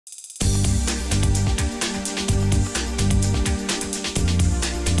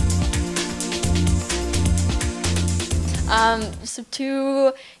So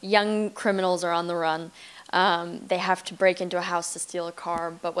two young criminals are on the run. They have to break into a house to steal a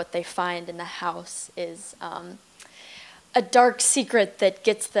car, but what they find in the house is a dark secret that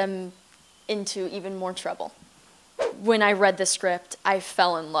gets them into even more trouble. When I read the script, I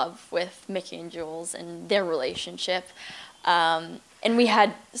fell in love with Mickey and Jules and their relationship. And we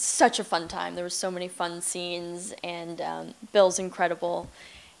had such a fun time. There were so many fun scenes, and Bill's incredible.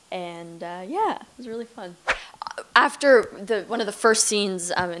 And yeah, it was really fun. After one of the first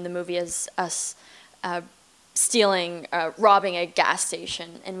scenes in the movie is us robbing a gas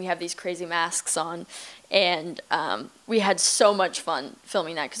station, and we have these crazy masks on, and we had so much fun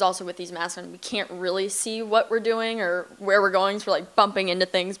filming that, because also with these masks on, we can't really see what we're doing or where we're going, so we're like bumping into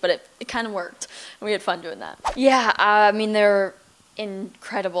things, but it kind of worked, and we had fun doing that. Yeah, I mean, they're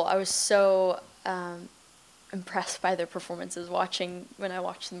incredible. I was so impressed by their performances when I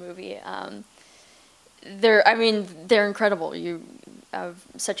watched the movie. They're incredible. I'm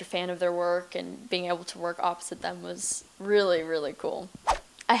such a fan of their work, and being able to work opposite them was really, really cool.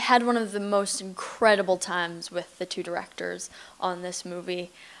 I had one of the most incredible times with the two directors on this movie.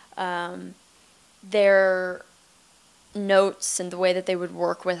 Their notes and the way that they would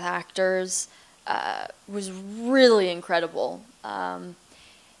work with actors was really incredible. And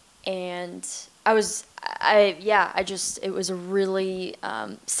it was a really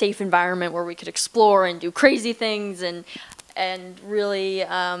safe environment where we could explore and do crazy things, and really,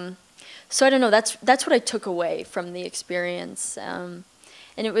 so I don't know, that's what I took away from the experience. And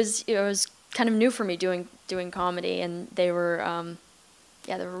it was kind of new for me doing comedy, and they were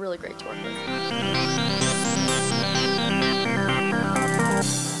really great to work with.